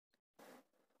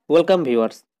Welcome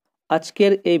viewers.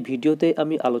 আজকের এই ভিডিওতে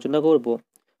আমি আলোচনা করব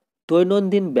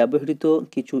দৈনন্দিন ব্যবহৃত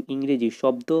কিছু ইংরেজি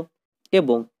শব্দ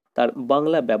এবং তার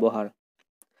বাংলা ব্যবহার।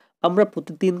 আমরা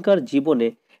প্রতিদিনকার জীবনে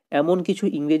এমন কিছু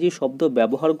ইংরেজি শব্দ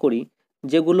ব্যবহার করি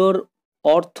যেগুলোর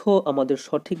অর্থ আমাদের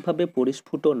সঠিকভাবে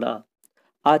পরিস্ফুট না।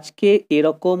 আজকে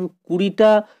এরকম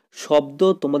 20টা শব্দ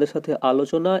তোমাদের সাথে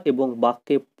আলোচনা এবং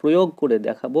বাক্যে প্রয়োগ করে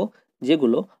দেখাবো,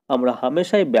 যেগুলো আমরা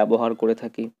হামেশাই ব্যবহার করে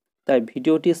থাকি। তাই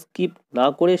ভিডিওটি স্কিপ না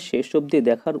করে শেষ অবধি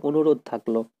দেখার অনুরোধ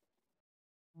থাকলো।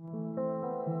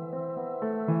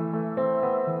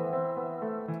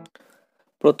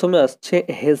 প্রথমে আসছে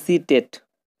হেজিটেট।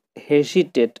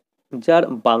 হেজিটেট, যার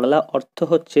বাংলা অর্থ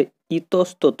হচ্ছে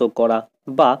ইতস্তত করা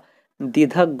বা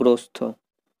দ্বিধাগ্রস্ত।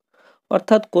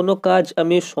 অর্থাৎ কোনো কাজ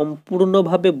আমি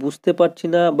সম্পূর্ণভাবে বুঝতে পারছি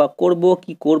না বা করব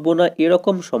কি করব না,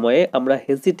 এরকম সময়ে আমরা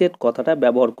হেজিটেট কথাটা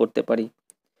ব্যবহার করতে পারি।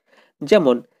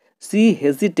 যেমন C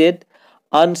hesitated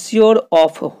আনসিওর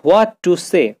of what to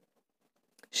say.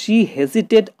 She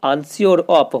hesitated আনসিওর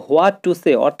of what to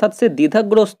say, অর্থাৎ সে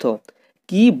দ্বিধাগ্রস্ত,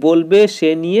 কি বলবে সে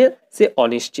নিয়ে সে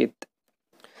অনিশ্চিত।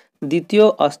 দ্বিতীয়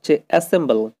আসছে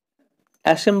অ্যাসেম্বল।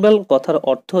 অ্যাসেম্বল কথার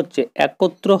অর্থ হচ্ছে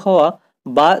একত্র হওয়া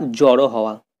বা জড়ো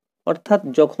হওয়া। অর্থাৎ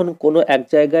যখন কোনো এক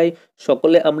জায়গায়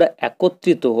সকলে আমরা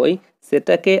একত্রিত হই,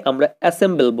 সেটাকে আমরা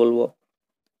অ্যাসেম্বল বলবো।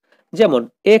 যেমন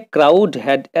a crowd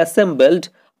had assembled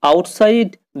outside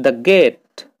the gate.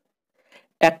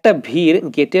 একটা ভিড়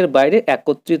গেটের বাইরে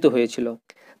একত্রিত হয়েছিল।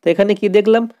 তো এখানে কি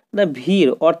দেখলাম না,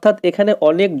 ভিড়, অর্থাৎ এখানে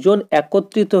অনেকজন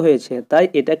একত্রিত হয়েছে, তাই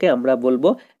এটাকে আমরা বলবো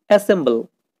অ্যাসেম্বল।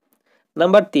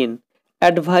 Number 3,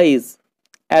 advice.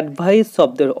 অ্যাডভাইস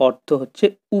শব্দের অর্থ হচ্ছে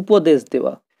উপদেশ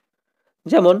দেওয়া।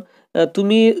 যেমন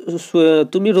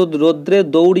তুমি রৌদ্রে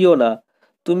দৌড়িও না,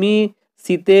 তুমি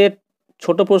শীতে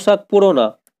ছোট পোশাক পরো না।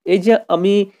 এই যে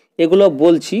আমি এগুলো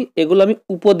বলছি, এগুলো আমি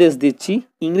উপদেশ দিচ্ছি,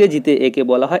 ইংরেজিতে একে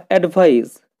বলা হয় অ্যাডভাইস।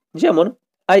 যেমন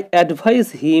I advice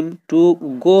him to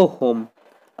go home.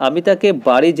 আমি তাকে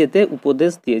বাড়ি যেতে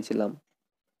উপদেশ দিয়েছিলাম।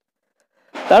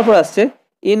 তারপর আসছে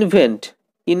ইনভেন্ট।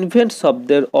 ইনভেন্ট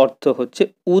শব্দের অর্থ হচ্ছে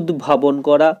উদ্ভাবন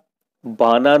করা,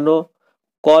 বানানো,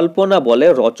 কল্পনা বলে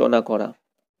রচনা করা।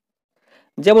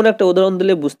 যেমন একটা উদাহরণ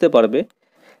দিলে বুঝতে পারবে,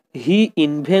 হি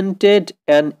invented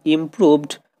an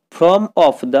improved form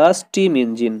of the steam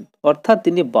engine. অর্থাৎ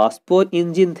তিনি বাষ্প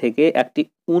ইঞ্জিন থেকে একটি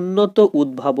উন্নত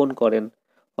উদ্ভাবন করেন।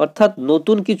 অর্থাৎ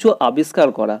নতুন কিছু আবিষ্কার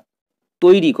করা,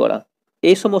 তৈরি করা।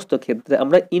 এই সমস্ত ক্ষেত্রে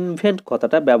আমরা ইনভেন্ট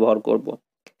কথাটা ব্যবহার করব।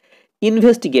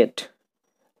 ইনভেস্টিগেট,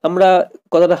 আমরা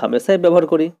কথাটা হামেশাই ব্যবহার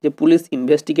করি যে পুলিশ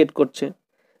ইনভেস্টিগেট করছে।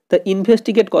 তা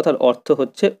ইনভেস্টিগেট কথার অর্থ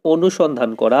হচ্ছে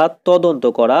অনুসন্ধান করা, তদন্ত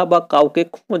করা বা কাউকে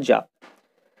খোঁজা।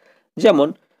 যেমন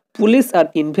পুলিশ আর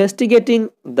ইনভেস্টিগেটিং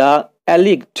দ্য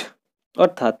অ্যালিগড,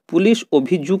 অর্থাৎ পুলিশ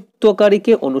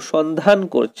অভিযুক্তকারীকে অনুসন্ধান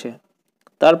করছে।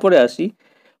 তারপরে আসি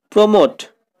প্রমোট।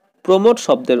 প্রমোট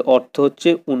শব্দের অর্থ হচ্ছে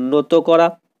উন্নত করা,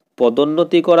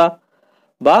 পদোন্নতি করা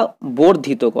বা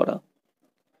বর্ধিত করা।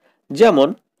 যেমন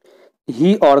হি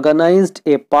organised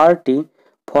A party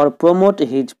for promote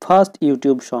his first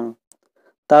YouTube song.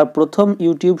 তার প্রথম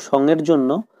ইউটিউব সঙের জন্য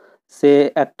সে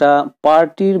একটা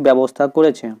পার্টির ব্যবস্থা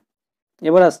করেছে।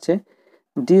 এবার আসছে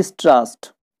ডিস্ট্রাস্ট।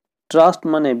 ট্রাস্ট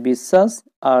মানে বিশ্বাস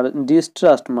আর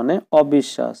ডিস্ট্রাস্ট মানে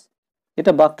অবিশ্বাস।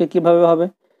 এটা বাক্যে কিভাবে হবে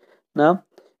না,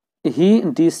 হি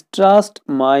distrust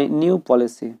my new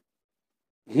policy.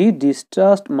 He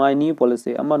distrust my new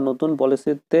policy, আমার নতুন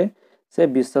পলিসিতে সে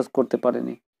বিশ্বাস করতে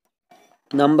পারেনি।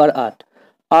 Number 8,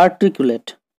 articulate.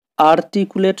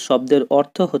 আর্টিকুলেট শব্দের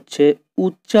অর্থ হচ্ছে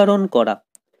উচ্চারণ করা।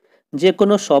 যে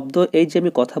কোনো শব্দ, এই যে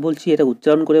আমি কথা বলছি এটা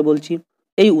উচ্চারণ করে বলছি,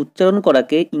 এই উচ্চারণ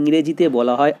করাকে ইংরেজিতে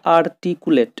বলা হয়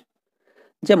আর্টিকুলেট।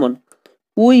 যেমন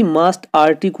we must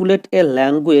articulate A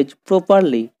language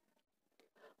properly.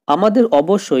 আমাদের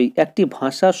অবশ্যই একটি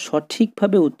ভাষা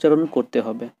সঠিকভাবে উচ্চারণ করতে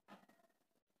হবে।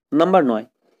 Number 9,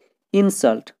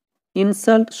 insult.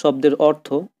 ইনসাল্ট শব্দের অর্থ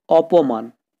অপমান।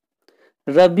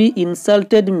 রবি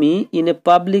insulted me in a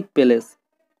public place.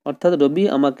 অর্থাৎ রবি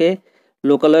আমাকে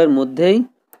লোকালয়ের মধ্যেই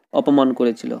অপমান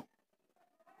করেছিল।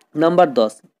 Number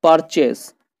 10, purchase.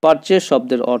 পারচেস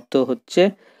শব্দের অর্থ হচ্ছে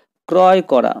ক্রয়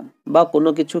করা বা কোনো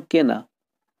কিছু কেনা।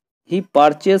 হি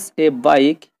purchase A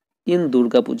bike in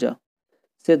Durga Puja.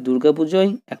 সে দুর্গাপূজায়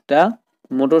একটা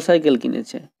মোটরসাইকেল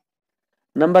কিনেছে।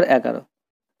 Number 11,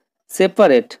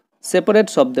 separate. সেপারেট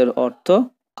শব্দের অর্থ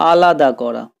আলাদা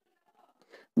করা।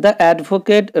 The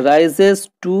advocate rises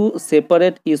to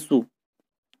separate issue.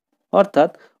 অর্থাৎ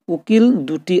উকিল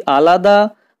দুটি আলাদা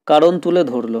কারণ তুলে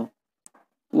ধরলো।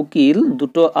 উকিল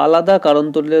দুটো আলাদা কারণ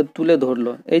তুলে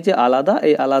ধরলো। এই যে আলাদা,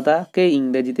 এই আলাদাকে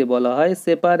ইংরেজিতে বলা হয়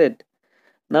সেপারেট।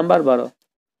 Number 12,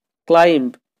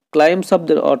 climb. ক্লাইম্ব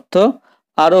শব্দের অর্থ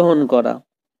আরোহণ করা।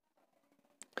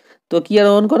 তো কি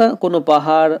আরোহণ করা? কোনো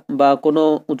পাহাড় বা কোনো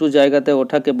উঁচু জায়গাতে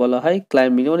ওঠাকে বলা হয়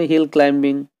ক্লাইম্বিং, মানে হিল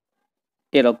ক্লাইম্বিং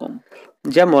এরকম।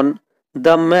 যেমন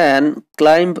the man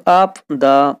climb up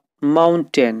the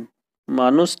mountain,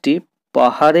 মানুষটি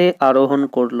পাহাড়ে আরোহণ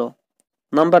করলো।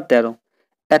 Number 13,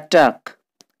 attack.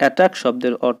 অ্যাটাক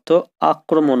শব্দের অর্থ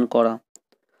আক্রমণ করা।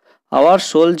 Hour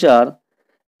soldier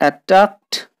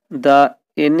attacked the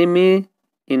enemy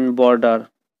in border.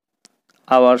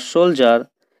 Hour soldier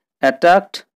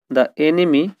attacked the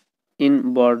enemy in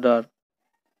border.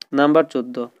 Number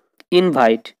 14,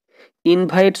 invite.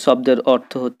 Invite শব্দের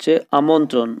অর্থ হচ্ছে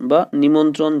আমন্ত্রণ বা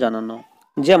নিমন্ত্রণ জানানো।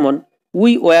 যেমন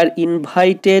we were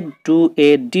invited to A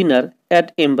dinner at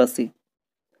embassy.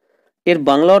 এর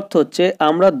বাংলা অর্থ হচ্ছে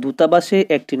আমরা দূতাবাসে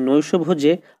একটি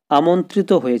নৈশভোজে আমন্ত্রিত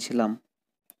হয়েছিলাম।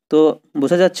 তো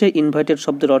বোঝা যাচ্ছে ইনভাইটেড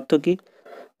শব্দের অর্থ কি।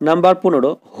 Number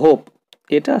 15, hope.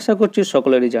 এটা আশা করছি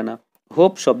সকলেরই জানা।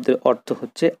 হোপ শব্দের অর্থ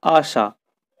হচ্ছে আশা,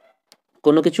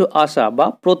 কোনো কিছু আশা বা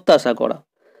প্রত্যাশা করা।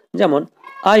 যেমন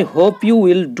I hope you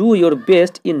will do your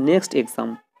best in next exam.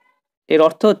 এর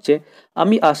অর্থ হচ্ছে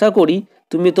আমি আশা করি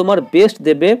তুমি তোমার বেস্ট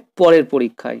দেবে পরের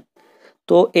পরীক্ষায়।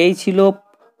 তো এই ছিল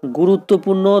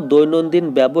গুরুত্বপূর্ণ দৈনন্দিন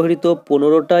ব্যবহৃত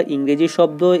 15টা ইংরেজি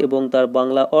শব্দ এবং তার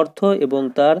বাংলা অর্থ এবং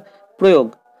তার প্রয়োগ।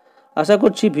 আশা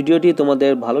করছি ভিডিওটি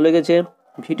তোমাদের ভালো লেগেছে।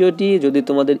 ভিডিওটি যদি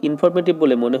তোমাদের ইনফরমেটিভ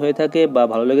বলে মনে হয়ে থাকে বা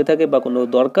ভালো লেগে থাকে বা কোনো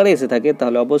দরকারে এসে থাকে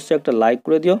তাহলে অবশ্যই একটা লাইক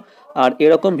করে দিও। আর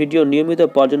এরকম ভিডিও নিয়মিত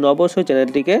পাওয়ার জন্য অবশ্যই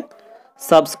চ্যানেলটিকে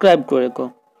সাবস্ক্রাইব করে রেখো।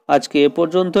 আজকে এ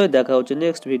পর্যন্তই, দেখা হচ্ছে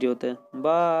নেক্সট ভিডিওতে।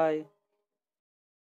 বাই।